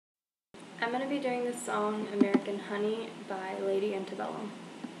I'm going to be doing the song American Honey by Lady Antebellum.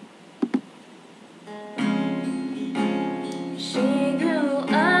 She grew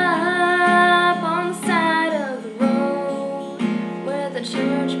up on the side of the road where the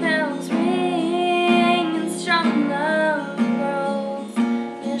church bells ring and strong love grows.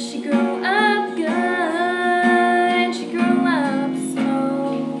 Yeah, she grew up good and she grew up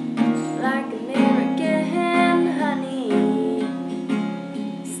slow, like American honey,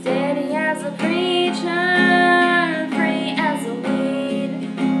 steady as a preacher.